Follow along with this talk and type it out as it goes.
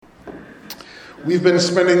We've been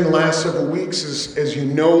spending the last several weeks, as you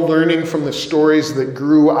know, learning from the stories that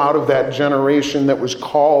grew out of that generation that was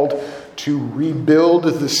called to rebuild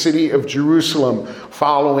the city of Jerusalem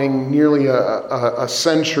following nearly a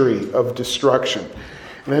century of destruction.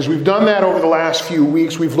 And as we've done that over the last few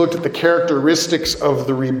weeks, we've looked at the characteristics of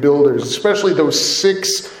the rebuilders, especially those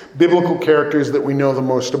 6 biblical characters that we know the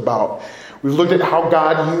most about. We've looked at how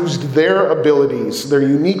God used their abilities, their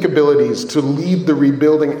unique abilities, to lead the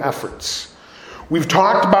rebuilding efforts. We've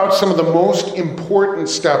talked about some of the most important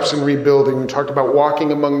steps in rebuilding. We talked about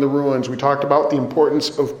walking among the ruins. We talked about the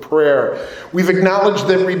importance of prayer. We've acknowledged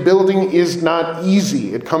that rebuilding is not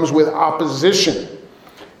easy. It comes with opposition.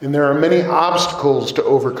 And there are many obstacles to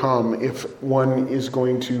overcome if one is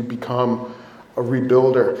going to become a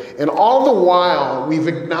rebuilder. And all the while, we've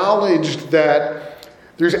acknowledged that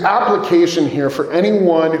there's application here for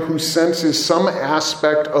anyone who senses some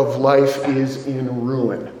aspect of life is in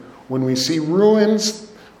ruin. When we see ruins,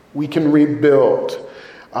 we can rebuild.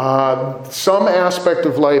 Some aspect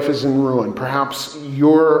of life is in ruin. Perhaps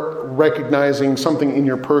you're recognizing something in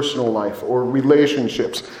your personal life or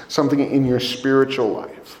relationships, something in your spiritual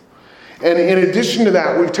life. And in addition to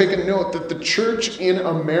that, we've taken note that the church in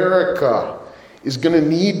America is going to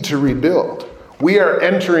need to rebuild. We are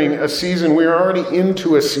entering a season, we are already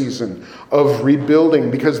into a season of rebuilding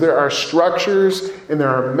because there are structures and there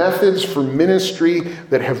are methods for ministry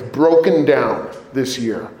that have broken down this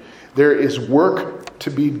year. There is work to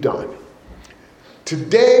be done.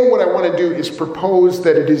 Today, what I want to do is propose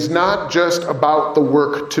that it is not just about the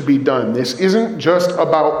work to be done. This isn't just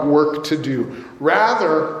about work to do.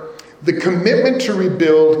 Rather, the commitment to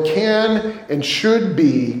rebuild can and should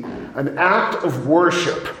be an act of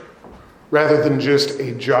worship rather than just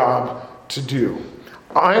a job to do.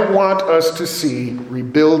 I want us to see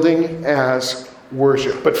rebuilding as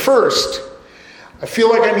worship. But first, I feel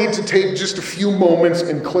like I need to take just a few moments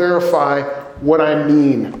and clarify what I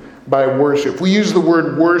mean by worship. We use the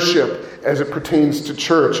word worship as it pertains to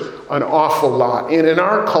church an awful lot. And in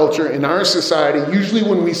our culture, in our society, usually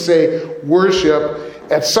when we say worship,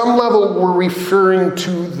 at some level we're referring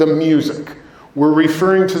to the music. We're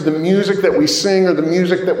referring to the music that we sing or the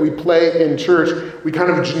music that we play in church. We kind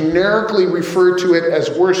of generically refer to it as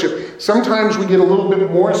worship. Sometimes we get a little bit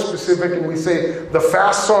more specific and we say the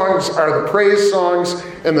fast songs are the praise songs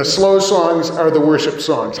and the slow songs are the worship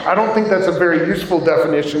songs. I don't think that's a very useful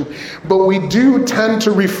definition, but we do tend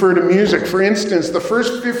to refer to music. For instance, the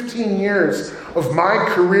first 15 years of my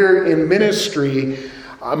career in ministry,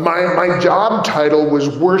 my job title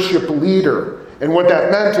was worship leader. And what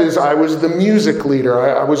that meant is I was the music leader.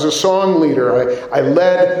 I was a song leader. I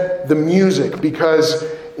led the music because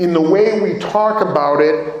in the way we talk about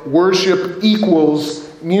it, worship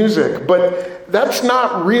equals music. But that's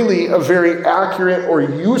not really a very accurate or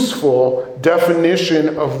useful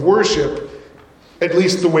definition of worship, at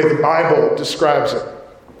least the way the Bible describes it.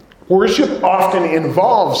 Worship often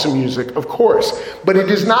involves music, of course, but it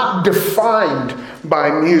is not defined by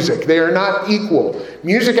music. They are not equal.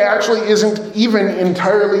 Music actually isn't even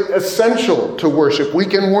entirely essential to worship. We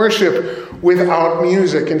can worship without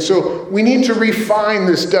music, and so we need to refine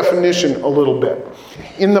this definition a little bit.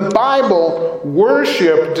 In the Bible,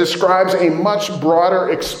 worship describes a much broader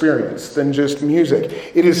experience than just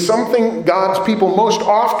music. It is something God's people most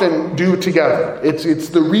often do together. It's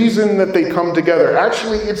the reason that they come together.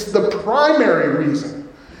 Actually, it's the primary reason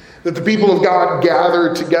that the people of God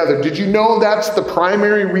gather together. Did you know that's the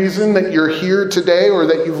primary reason that you're here today or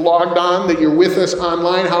that you've logged on, that you're with us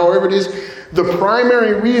online, however it is? The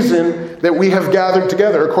primary reason that we have gathered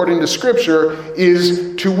together, according to Scripture,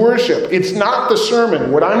 is to worship. It's not the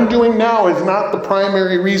sermon. What I'm doing now is not the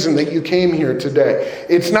primary reason that you came here today.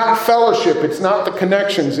 It's not fellowship. It's not the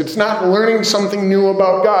connections. It's not learning something new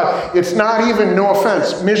about God. It's not even, no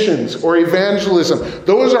offense, missions or evangelism.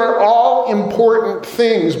 Those are all important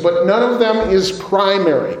things, but none of them is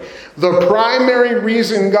primary. The primary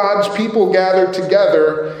reason God's people gather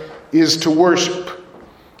together is to worship.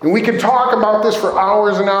 And we could talk about this for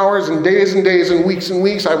hours and hours and days and weeks and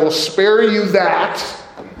weeks. I will spare you that.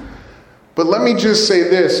 But let me just say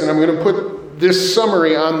this, and I'm going to put this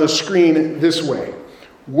summary on the screen this way.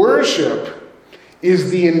 Worship is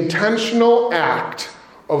the intentional act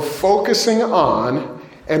of focusing on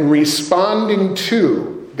and responding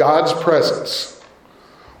to God's presence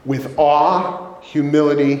with awe,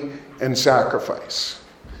 humility, and sacrifice.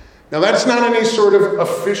 Now, that's not any sort of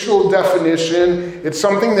official definition. It's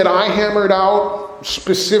something that I hammered out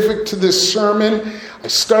specific to this sermon. I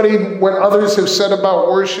studied what others have said about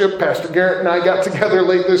worship. Pastor Garrett and I got together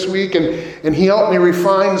late this week, and he helped me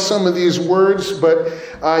refine some of these words. But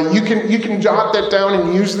you can jot that down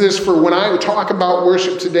and use this for when I talk about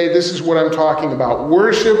worship today. This is what I'm talking about.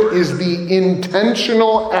 Worship is the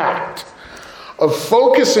intentional act of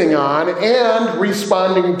focusing on and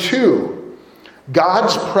responding to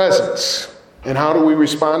God's presence. And how do we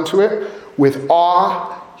respond to it? With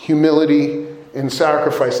awe, humility, and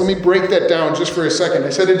sacrifice. Let me break that down just for a second. I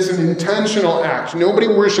said it's an intentional act. Nobody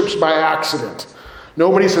worships by accident.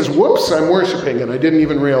 Nobody says, whoops, I'm worshiping, and I didn't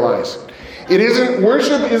even realize it.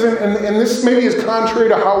 Worship isn't, and this maybe is contrary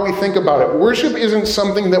to how we think about it. Worship isn't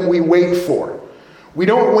something that we wait for. We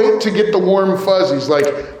don't wait to get the warm fuzzies like,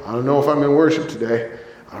 I don't know if I'm going to worship today.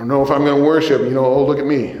 I don't know if I'm going to worship. Oh, look at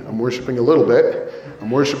me. I'm worshiping a little bit. I'm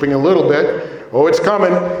worshiping a little bit. Oh, it's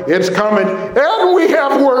coming. It's coming. And we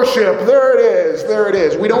have worship. There it is. There it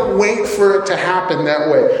is. We don't wait for it to happen that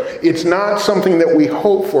way. It's not something that we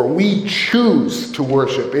hope for. We choose to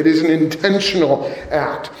worship. It is an intentional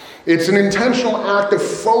act. It's an intentional act of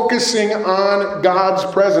focusing on God's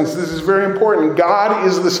presence. This is very important. God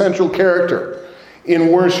is the central character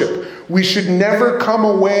in worship. We should never come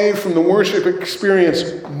away from the worship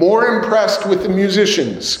experience more impressed with the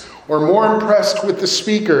musicians or more impressed with the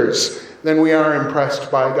speakers than we are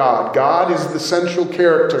impressed by God. God is the central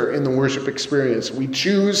character in the worship experience. We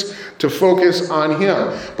choose to focus on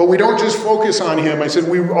Him. But we don't just focus on Him. I said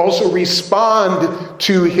we also respond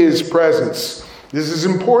to His presence. This is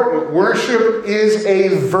important. Worship is a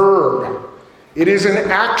verb. It is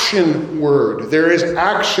an action word. There is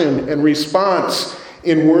action and response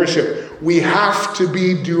in worship. We have to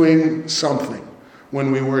be doing something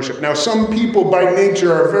when we worship. Now, some people by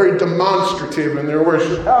nature are very demonstrative in their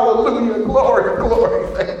worship. Hallelujah, glory,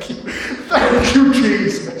 glory. Thank you. Thank you,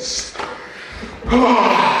 Jesus.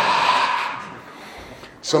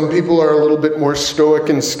 Some people are a little bit more stoic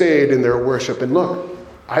and staid in their worship. And look,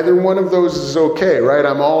 either one of those is okay, right?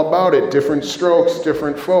 I'm all about it. Different strokes,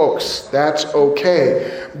 different folks. That's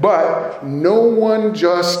okay. But no one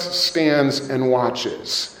just stands and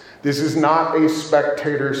watches. This is not a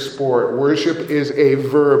spectator sport. Worship is a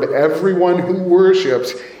verb. Everyone who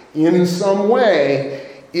worships in some way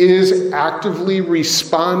is actively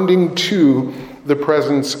responding to the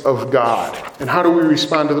presence of God. And how do we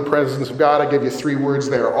respond to the presence of God? I gave you 3 words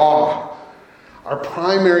there. Awe. Our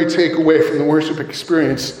primary takeaway from the worship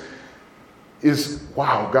experience is,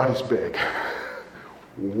 wow, God is big.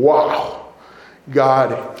 Wow,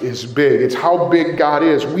 God is big. It's how big God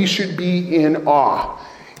is. We should be in awe.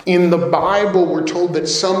 In the Bible, we're told that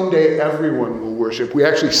someday everyone will worship. We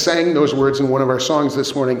actually sang those words in one of our songs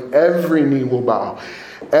this morning. Every knee will bow.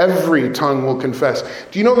 Every tongue will confess.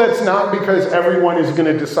 Do you know that's not because everyone is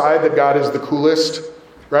going to decide that God is the coolest?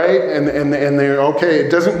 Right? And they're okay. It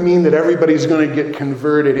doesn't mean that everybody's going to get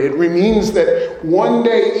converted. It means that one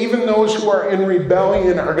day, even those who are in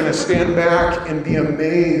rebellion are going to stand back and be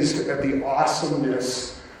amazed at the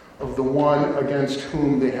awesomeness of the one against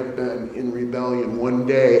whom they have been in rebellion. One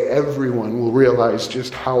day, everyone will realize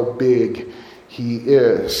just how big He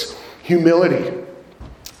is. Humility.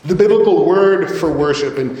 The biblical word for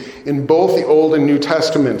worship in both the Old and New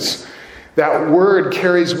Testaments, that word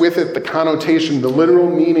carries with it the connotation, the literal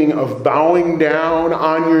meaning of bowing down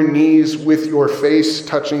on your knees with your face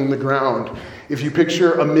touching the ground. If you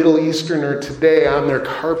picture a Middle Easterner today on their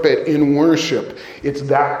carpet in worship, it's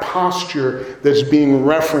that posture that's being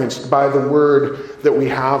referenced by the word that we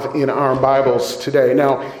have in our Bibles today.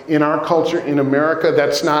 Now, in our culture in America,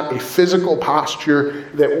 that's not a physical posture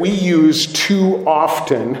that we use too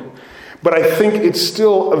often. But I think it's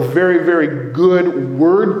still a very, very good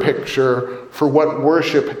word picture for what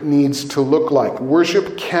worship needs to look like.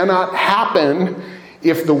 Worship cannot happen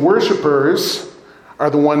if the worshipers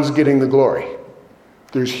are the ones getting the glory.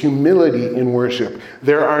 There's humility in worship.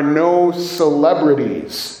 There are no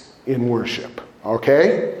celebrities in worship.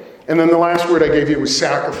 Okay? And then the last word I gave you was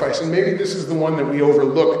sacrifice. And maybe this is the one that we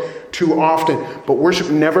overlook too often. But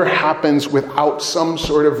worship never happens without some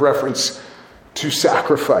sort of reference to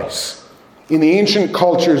sacrifice. In the ancient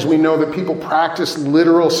cultures, we know that people practiced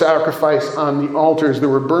literal sacrifice on the altars. There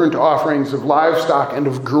were burnt offerings of livestock and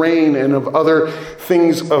of grain and of other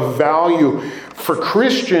things of value. For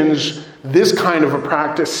Christians, this kind of a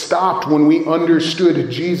practice stopped when we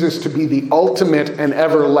understood Jesus to be the ultimate and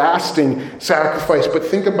everlasting sacrifice. But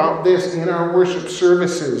think about this in our worship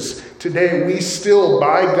services today. We still,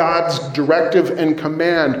 by God's directive and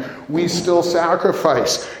command, we still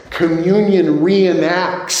sacrifice. Communion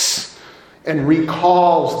reenacts and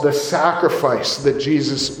recalls the sacrifice that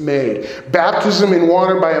Jesus made. Baptism in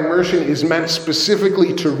water by immersion is meant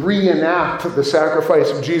specifically to reenact the sacrifice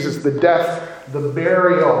of Jesus, the death, the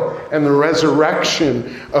burial, and the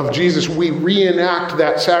resurrection of Jesus. We reenact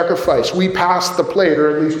that sacrifice. We pass the plate,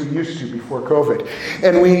 or at least we used to before COVID.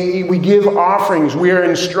 And we give offerings. We are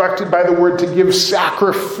instructed by the word to give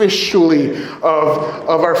sacrificially of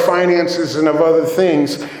our finances and of other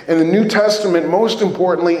things. And the New Testament, most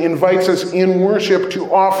importantly, invites us in worship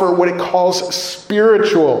to offer what it calls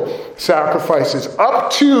spiritual sacrifices, up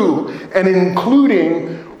to and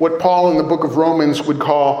including what Paul in the book of Romans would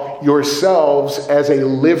call yourselves as a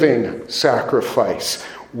living sacrifice.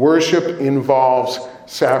 Worship involves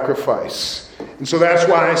sacrifice. And so that's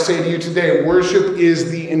why I say to you today, worship is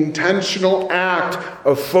the intentional act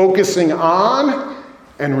of focusing on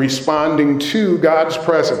and responding to God's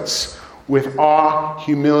presence with awe,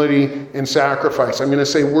 humility, and sacrifice. I'm going to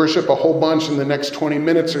say worship a whole bunch in the next 20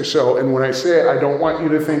 minutes or so. And when I say it, I don't want you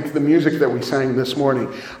to think the music that we sang this morning.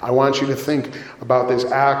 I want you to think about this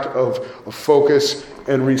act of focus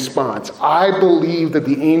and response. I believe that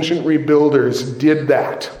the ancient rebuilders did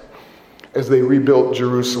that as they rebuilt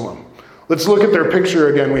Jerusalem. Let's look at their picture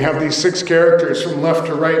again. We have these 6 characters from left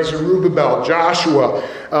to right: Zerubbabel, Joshua,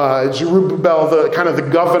 Zerubbabel, the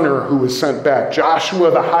governor who was sent back, Joshua,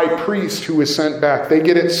 the high priest who was sent back. They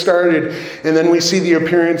get it started, and then we see the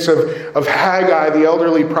appearance of Haggai, the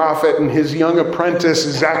elderly prophet, and his young apprentice,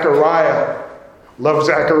 Zechariah. Love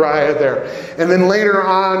Zechariah there. And then later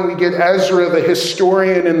on, we get Ezra, the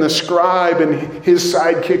historian and the scribe, and his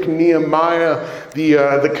sidekick Nehemiah,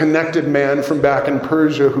 the connected man from back in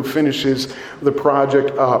Persia who finishes the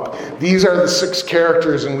project up. These are the 6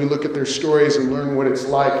 characters, and we look at their stories and learn what it's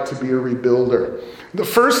like to be a rebuilder. The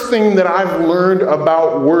first thing that I've learned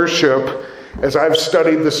about worship as I've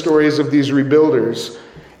studied the stories of these rebuilders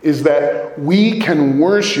is that we can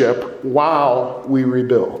worship while we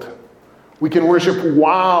rebuild. We can worship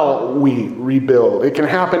while we rebuild. It can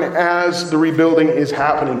happen as the rebuilding is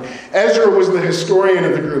happening. Ezra was the historian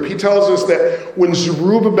of the group. He tells us that when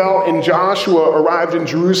Zerubbabel and Joshua arrived in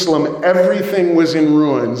Jerusalem, everything was in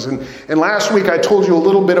ruins. And last week I told you a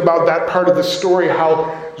little bit about that part of the story,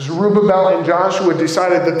 how Zerubbabel and Joshua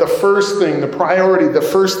decided that the first thing, the priority, the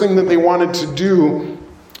first thing that they wanted to do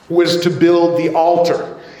was to build the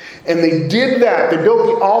altar. And they did that. They built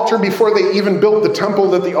the altar before they even built the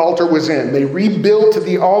temple that the altar was in. They rebuilt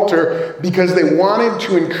the altar because they wanted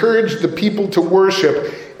to encourage the people to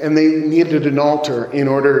worship, and they needed an altar in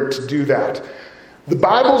order to do that. The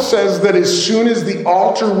Bible says that as soon as the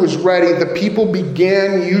altar was ready, the people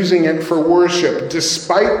began using it for worship,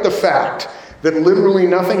 despite the fact that literally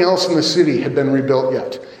nothing else in the city had been rebuilt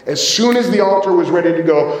yet. As soon as the altar was ready to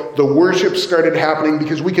go, the worship started happening,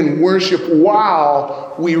 because we can worship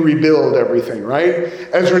while we rebuild everything, right?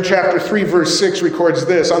 Ezra chapter 3 verse 6 records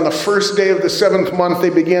this: on the first day of the 7th month, they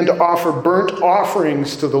began to offer burnt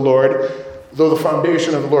offerings to the Lord, though the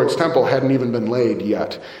foundation of the Lord's temple hadn't even been laid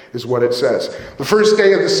yet, is what it says. The first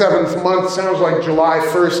day of the 7th month sounds like July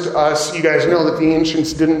 1st to us. You guys know that the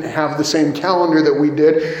ancients didn't have the same calendar that we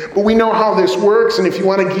did, but we know how this works. And if you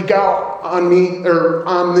want to geek out on me or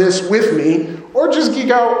on this with me, or just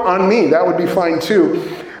geek out on me, that would be fine too.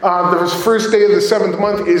 The first day of the 7th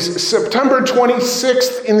month is September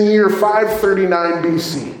 26th in the year 539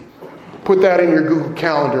 BC. Put that in your Google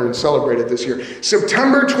Calendar and celebrate it this year.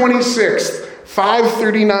 September 26th,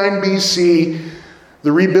 539 BC,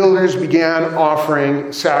 the rebuilders began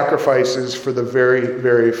offering sacrifices for the very,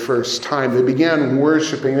 very first time. They began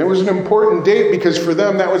worshiping. It was an important date because for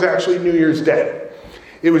them that was actually New Year's Day.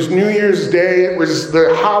 It was New Year's Day. It was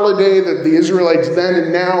the holiday that the Israelites then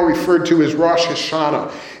and now referred to as Rosh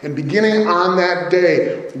Hashanah. And beginning on that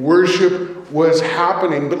day, worship was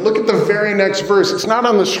happening. But look at the very next verse. It's not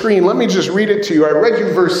on the screen. Let me just read it to you. I read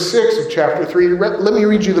you verse 6 of chapter 3. Let me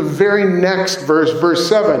read you the very next verse, verse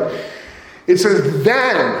 7. It says,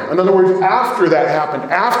 then, in other words, after that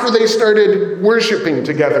happened, after they started worshiping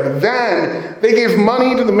together, then they gave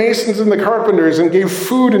money to the masons and the carpenters and gave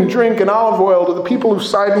food and drink and olive oil to the people of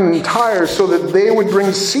Sidon and Tyre, so that they would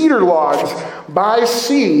bring cedar logs by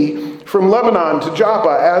sea from Lebanon to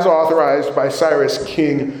Joppa, as authorized by Cyrus,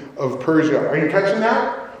 king of Persia. Are you catching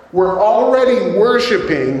that? We're already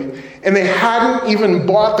worshiping, and they hadn't even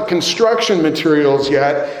bought the construction materials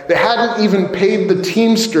yet. They hadn't even paid the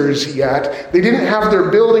teamsters yet. They didn't have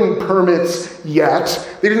their building permits yet.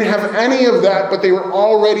 They didn't have any of that, but they were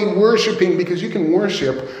already worshiping, because you can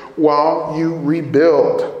worship while you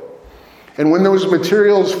rebuild. And when those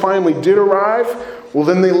materials finally did arrive, well,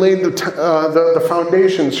 then they laid the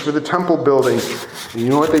foundations for the temple building. And you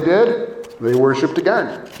know what they did? They worshipped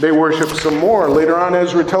again. They worshipped some more. Later on,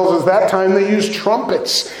 Ezra tells us that time they used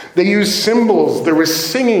trumpets. They used cymbals. There was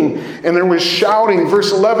singing and there was shouting.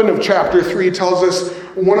 Verse 11 of chapter 3 tells us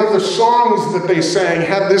one of the songs that they sang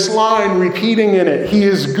had this line repeating in it. He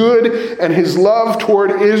is good and his love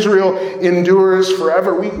toward Israel endures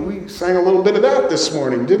forever. We sang a little bit of that this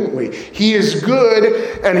morning, didn't we? He is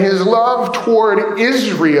good and his love toward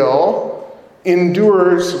Israel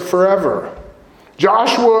endures forever.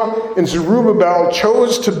 Joshua and Zerubbabel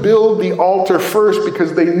chose to build the altar first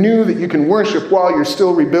because they knew that you can worship while you're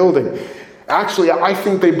still rebuilding. Actually, I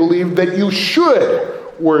think they believed that you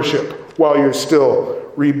should worship while you're still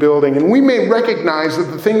rebuilding. And we may recognize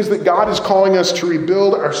that the things that God is calling us to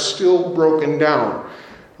rebuild are still broken down.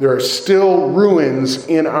 There are still ruins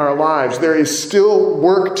in our lives. There is still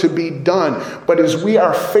work to be done. But as we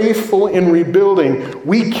are faithful in rebuilding,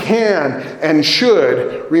 we can and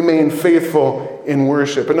should remain faithful in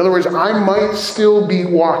worship. In other words, I might still be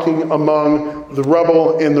walking among the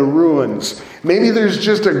rubble and the ruins. Maybe there's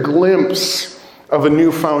just a glimpse of a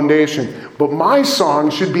new foundation. But my song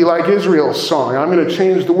should be like Israel's song. I'm going to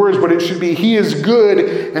change the words, but it should be, He is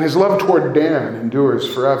good and his love toward Dan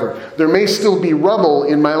endures forever. There may still be rubble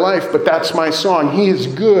in my life, but that's my song. He is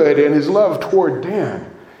good and his love toward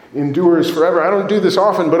Dan endures forever. I don't do this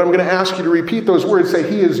often, but I'm going to ask you to repeat those words.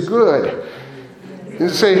 Say, He is good.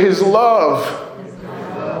 And say, His love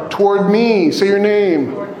toward me. Say your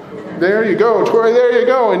name. There you go. Troy, there you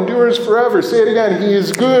go. Endures forever. Say it again. He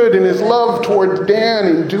is good and his love toward Dan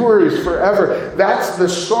endures forever. That's the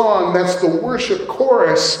song. That's the worship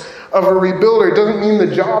chorus of a rebuilder. It doesn't mean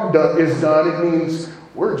the job is done. It means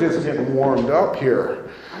we're just getting warmed up here.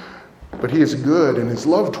 But he is good and his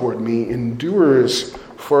love toward me endures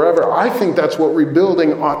forever. I think that's what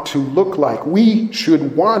rebuilding ought to look like. We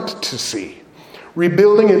should want to see.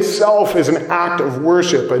 Rebuilding itself is an act of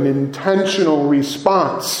worship, an intentional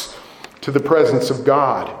response to the presence of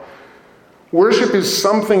God. Worship is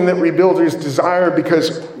something that rebuilders desire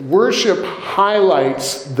because worship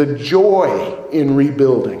highlights the joy in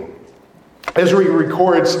rebuilding. Ezra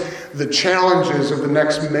records the challenges of the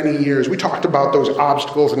next many years. We talked about those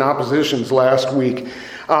obstacles and oppositions last week.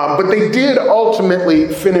 But they did ultimately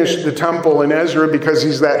finish the temple, and Ezra, because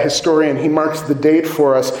he's that historian, he marks the date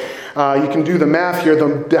for us. You can do the math here.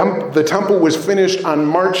 The temple was finished on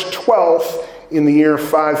March 12th in the year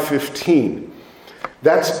 515.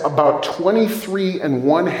 That's about 23 and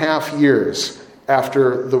 1/2 years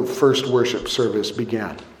after the first worship service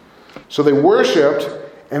began. So they worshiped,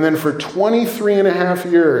 and then for 23 and 1/2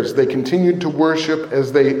 years, they continued to worship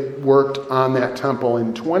as they worked on that temple.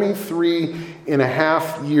 And 23 and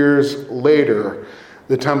 1/2 years later,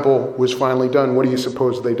 the temple was finally done. What do you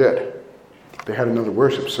suppose they did? They had another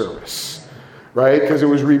worship service. Right? Because it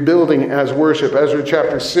was rebuilding as worship. Ezra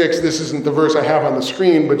chapter 6, this isn't the verse I have on the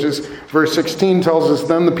screen, but just verse 16 tells us,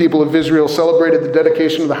 then the people of Israel celebrated the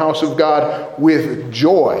dedication of the house of God with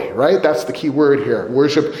joy. Right? That's the key word here.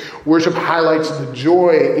 Worship highlights the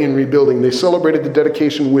joy in rebuilding. They celebrated the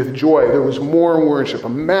dedication with joy. There was more worship, a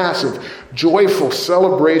massive, joyful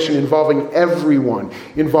celebration involving everyone,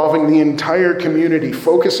 involving the entire community,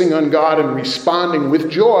 focusing on God and responding with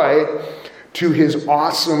joy to his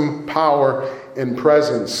awesome power and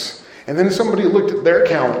presence. And then somebody looked at their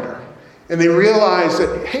calendar and they realized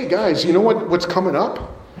that, hey guys, you know what's coming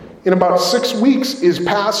up? In about 6 weeks is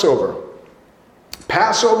Passover.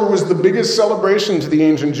 Passover was the biggest celebration to the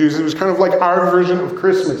ancient Jews. It was kind of like our version of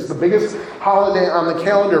Christmas, the biggest holiday on the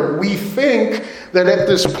calendar. We think that at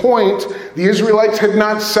this point, the Israelites had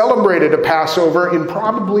not celebrated a Passover in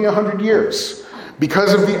probably 100 years.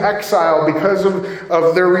 Because of the exile, because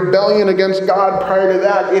of their rebellion against God prior to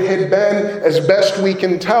that, it had been, as best we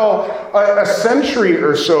can tell, a century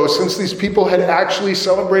or so since these people had actually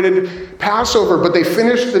celebrated Passover. But they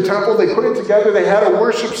finished the temple, they put it together, they had a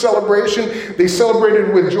worship celebration, they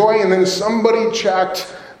celebrated with joy, and then somebody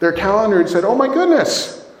checked their calendar and said, oh my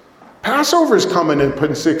goodness, Passover's coming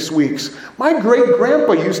in 6 weeks. My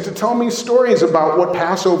great-grandpa used to tell me stories about what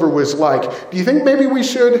Passover was like. Do you think maybe we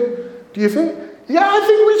should? Do you think? Yeah,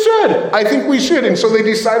 I think we should. And so they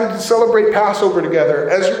decided to celebrate Passover together.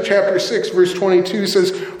 Ezra chapter 6, verse 22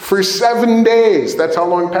 says, for 7 days, that's how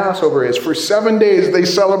long Passover is. For 7 days they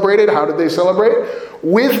celebrated. How did they celebrate?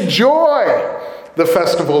 With joy, the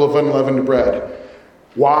festival of unleavened bread.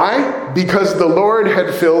 Why? Because the Lord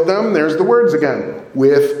had filled them, there's the words again,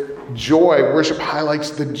 with joy. Worship highlights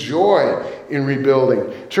the joy in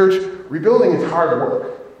rebuilding. Church, rebuilding is hard work.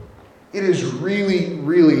 It is really,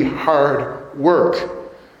 really hard work.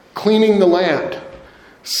 Cleaning the land,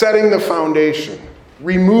 setting the foundation,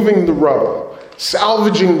 removing the rubble,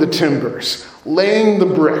 salvaging the timbers, laying the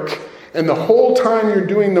brick, And the whole time you're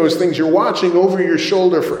doing those things, you're watching over your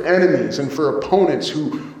shoulder for enemies and for opponents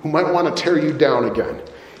who might want to tear you down again.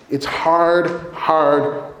 It's hard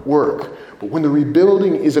work. But when the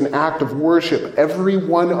rebuilding is an act of worship, every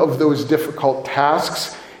one of those difficult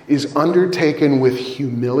tasks is undertaken with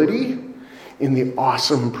humility in the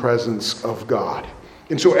awesome presence of God.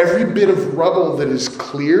 And so every bit of rubble that is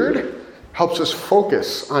cleared helps us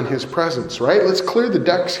focus on his presence, right? Let's clear the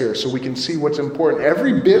decks here so we can see what's important.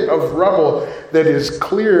 Every bit of rubble that is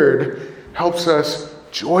cleared helps us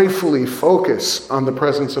joyfully focus on the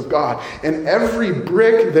presence of God. And every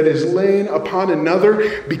brick that is laying upon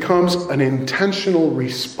another becomes an intentional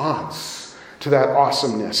response to that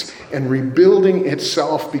awesomeness. And rebuilding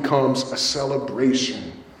itself becomes a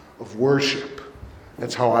celebration of worship.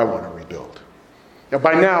 That's how I want to rebuild. Now,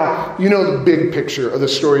 by now, you know the big picture of the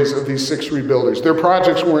stories of these 6 rebuilders. Their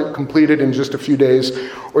projects weren't completed in just a few days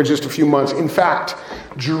or just a few months. In fact,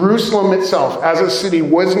 Jerusalem itself, as a city,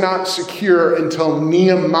 was not secure until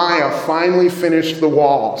Nehemiah finally finished the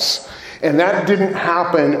walls. And that didn't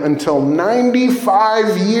happen until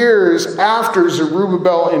 95 years after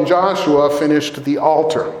Zerubbabel and Joshua finished the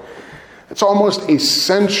altar. It's almost a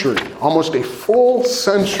century, almost a full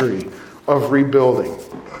century of rebuilding.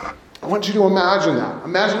 I want you to imagine that.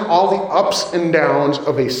 Imagine all the ups and downs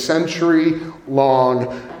of a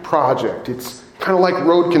century-long project. It's kind of like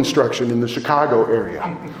road construction in the Chicago area,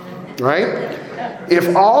 right?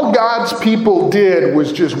 If all God's people did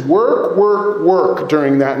was just work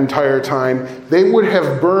during that entire time, they would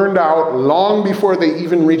have burned out long before they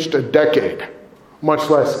even reached a decade, much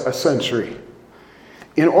less a century.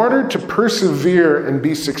 In order to persevere and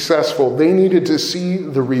be successful, they needed to see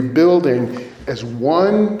the rebuilding as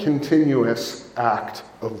one continuous act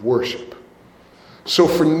of worship. So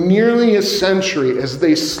for nearly a century, as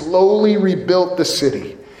they slowly rebuilt the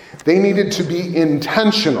city, they needed to be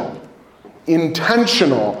intentional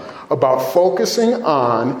about focusing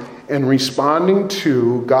on and responding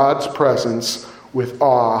to God's presence with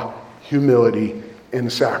awe, humility,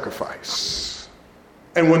 and sacrifice.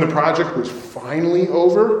 And when the project was finally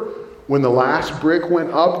over, when the last brick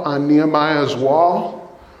went up on Nehemiah's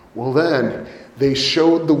wall, well then, they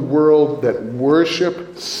showed the world that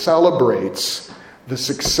worship celebrates the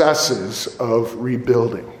successes of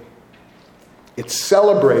rebuilding. It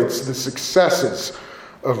celebrates the successes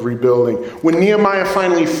of rebuilding. When Nehemiah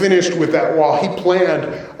finally finished with that wall, he planned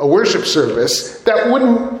a worship service that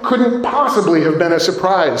couldn't possibly have been a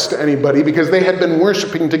surprise to anybody because they had been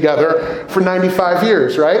worshiping together for 95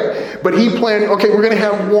 years, right? But he planned, okay, we're going to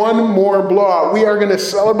have one more blowout. We are going to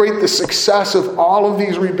celebrate the success of all of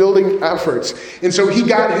these rebuilding efforts. And so he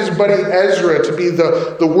got his buddy Ezra to be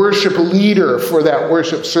the worship leader for that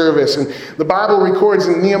worship service. And the Bible records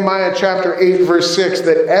in Nehemiah chapter 8, verse 6,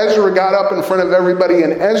 that Ezra got up in front of everybody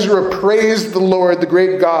and Ezra praised the Lord, the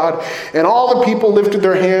great God, and all the people lifted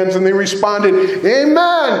their hands and they responded,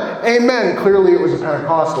 "Amen, amen." Clearly it was a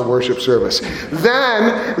Pentecostal worship service.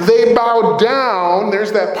 Then they bowed down.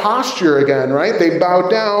 There's that posture again, right? They bowed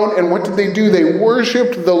down, and what did they do? They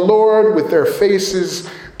worshiped the Lord with their faces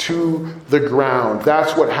to the ground.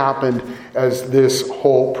 That's what happened as this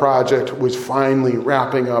whole project was finally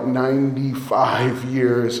wrapping up 95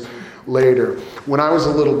 years later. When I was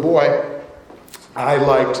a little boy, I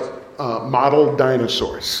liked model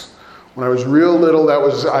dinosaurs. When I was real little,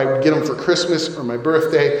 I would get them for Christmas or my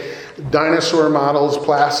birthday. Dinosaur models,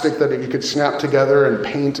 plastic that you could snap together and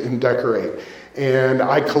paint and decorate. And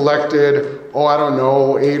I collected,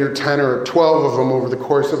 8 or 10 or 12 of them over the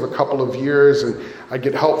course of a couple of years. And I'd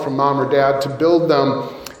get help from mom or dad to build them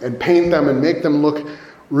and paint them and make them look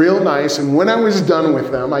real nice. And when I was done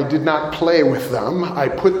with them, I did not play with them. I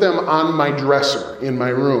put them on my dresser in my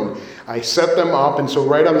room. I set them up, and so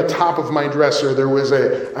right on the top of my dresser, there was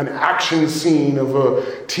an action scene of a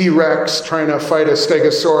T-Rex trying to fight a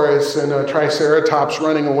Stegosaurus and a Triceratops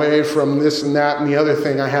running away from this and that and the other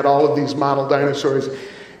thing. I had all of these model dinosaurs,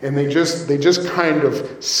 and they just kind of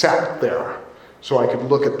sat there so I could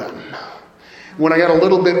look at them. When I got a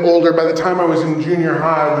little bit older, by the time I was in junior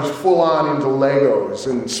high, I was full on into Legos,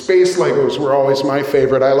 and space Legos were always my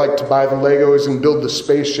favorite. I liked to buy the Legos and build the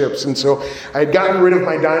spaceships, and so I had gotten rid of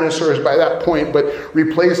my dinosaurs by that point, but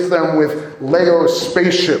replaced them with Lego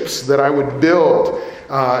spaceships that I would build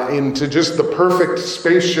into just the perfect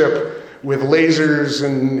spaceship with lasers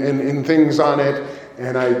and things on it,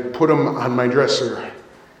 and I put them on my dresser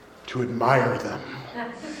to admire them.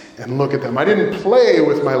 And look at them. I didn't play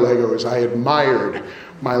with my Legos. I admired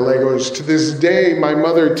my Legos. To this day, my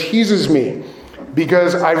mother teases me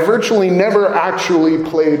because I virtually never actually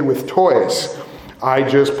played with toys. I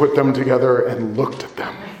just put them together and looked at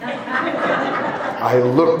them. I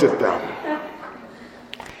looked at them.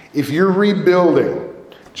 If you're rebuilding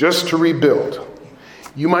just to rebuild,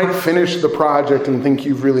 you might finish the project and think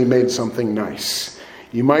you've really made something nice.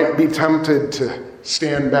 You might be tempted to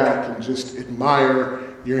stand back and just admire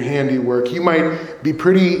your handiwork. You might be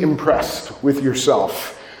pretty impressed with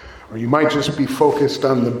yourself, or you might just be focused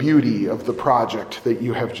on the beauty of the project that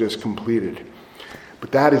you have just completed.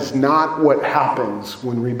 But that is not what happens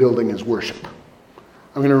when rebuilding is worship.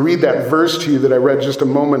 I'm going to read that verse to you that I read just a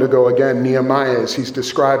moment ago again, Nehemiah, as he's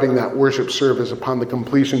describing that worship service upon the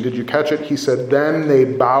completion. Did you catch it? He said, "Then they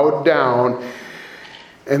bowed down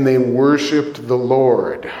and they worshiped the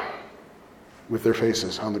Lord with their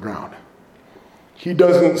faces on the ground." He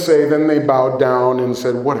doesn't say, then they bowed down and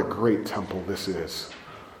said, "What a great temple this is.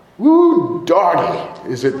 Woo,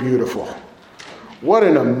 doggy, is it beautiful. What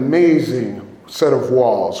an amazing set of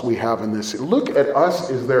walls we have in this. Look at us,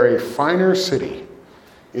 is there a finer city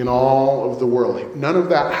in all of the world?" None of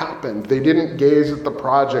that happened. They didn't gaze at the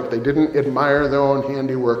project. They didn't admire their own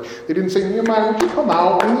handiwork. They didn't say, "Nehemiah, would you come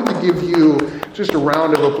out? We need to give you just a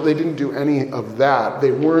round of applause." They didn't do any of that.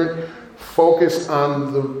 They weren't focused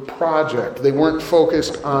on the project. They weren't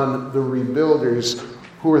focused on the rebuilders.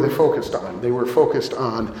 Who were they focused on? They were focused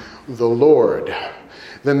on the Lord.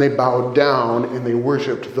 Then they bowed down and they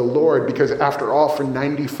worshiped the Lord, because after all, for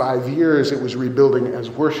 95 years, it was rebuilding as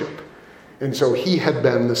worship. And so he had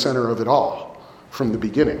been the center of it all from the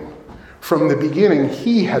beginning. From the beginning,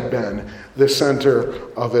 he had been the center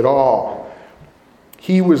of it all.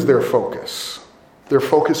 He was their focus. Their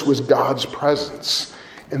focus was God's presence.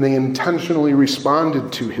 And they intentionally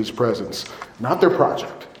responded to his presence, not their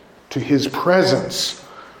project, to his presence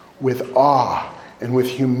with awe and with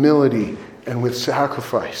humility and with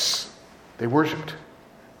sacrifice. They worshiped.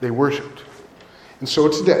 They worshiped. And so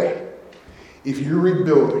today, if you're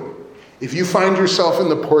rebuilding, if you find yourself in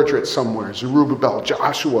the portrait somewhere, Zerubbabel,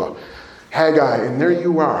 Joshua, Haggai, and there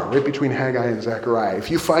you are, right between Haggai and Zechariah. If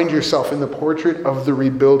you find yourself in the portrait of the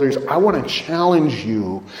rebuilders, I want to challenge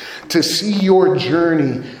you to see your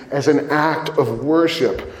journey as an act of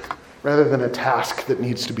worship rather than a task that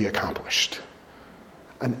needs to be accomplished.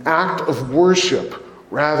 An act of worship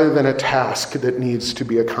rather than a task that needs to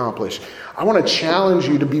be accomplished. I want to challenge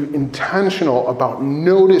you to be intentional about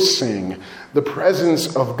noticing the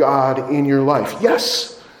presence of God in your life.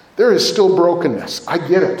 Yes, there is still brokenness. I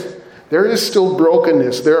get it. There is still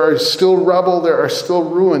brokenness. There is still rubble. There are still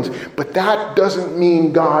ruins. But that doesn't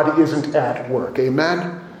mean God isn't at work.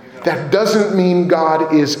 Amen? That doesn't mean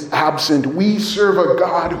God is absent. We serve a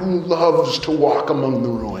God who loves to walk among the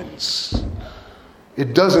ruins.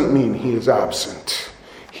 It doesn't mean he is absent.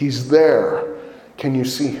 He's there. Can you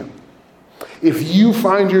see him? If you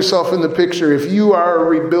find yourself in the picture, if you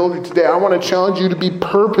are a rebuilder today, I want to challenge you to be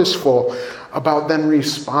purposeful about then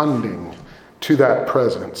responding to that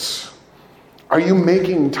presence. Are you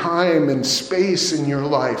making time and space in your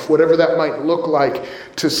life, whatever that might look like,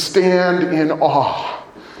 to stand in awe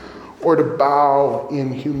or to bow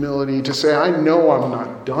in humility, to say, I know I'm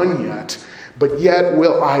not done yet, but yet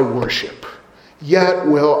will I worship. Yet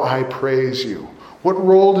will I praise you. What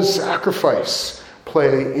role does sacrifice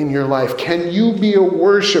play in your life? Can you be a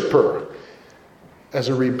worshiper as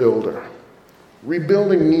a rebuilder?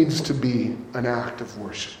 Rebuilding needs to be an act of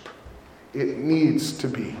worship. It needs to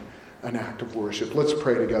be an act of worship. Let's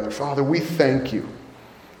pray together. Father, we thank you.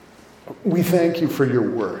 We thank you for your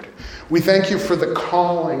word. We thank you for the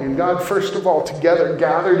calling. And God, first of all, together,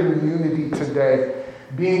 gathered in unity today,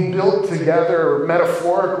 being built together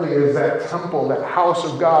metaphorically as that temple, that house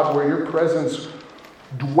of God where your presence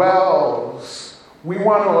dwells. We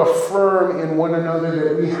want to affirm in one another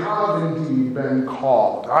that we have indeed been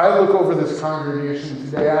called. I look over this congregation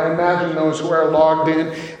today. I imagine those who are logged in,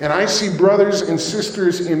 and I see brothers and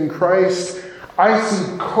sisters in Christ. I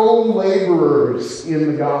see co-laborers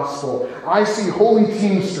in the gospel. I see holy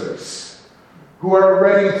teamsters who are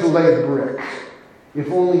ready to lay brick.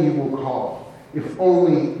 If only you will call. If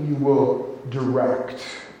only you will direct.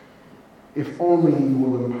 If only you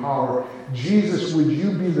will empower. Jesus, would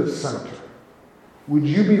you be the center? Would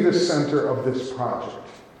you be the center of this project?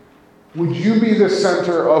 Would you be the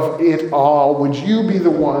center of it all? Would you be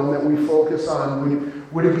the one that we focus on?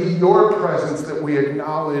 Would it be your presence that we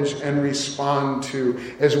acknowledge and respond to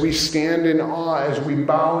as we stand in awe, as we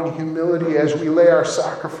bow in humility, as we lay our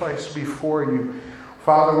sacrifice before you?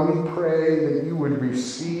 Father, we pray that you would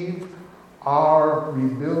receive our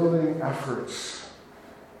rebuilding efforts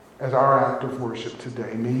as our act of worship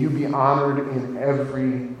today. May you be honored in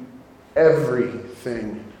everything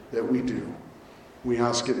that we do. We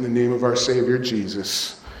ask it in the name of our Savior,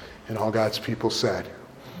 Jesus, and all God's people said,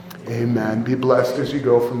 Amen. Be blessed as you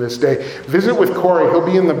go from this day. Visit with Corey. He'll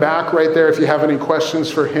be in the back right there. If you have any questions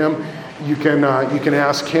for him, you can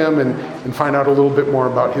ask him and find out a little bit more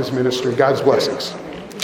about his ministry. God's blessings.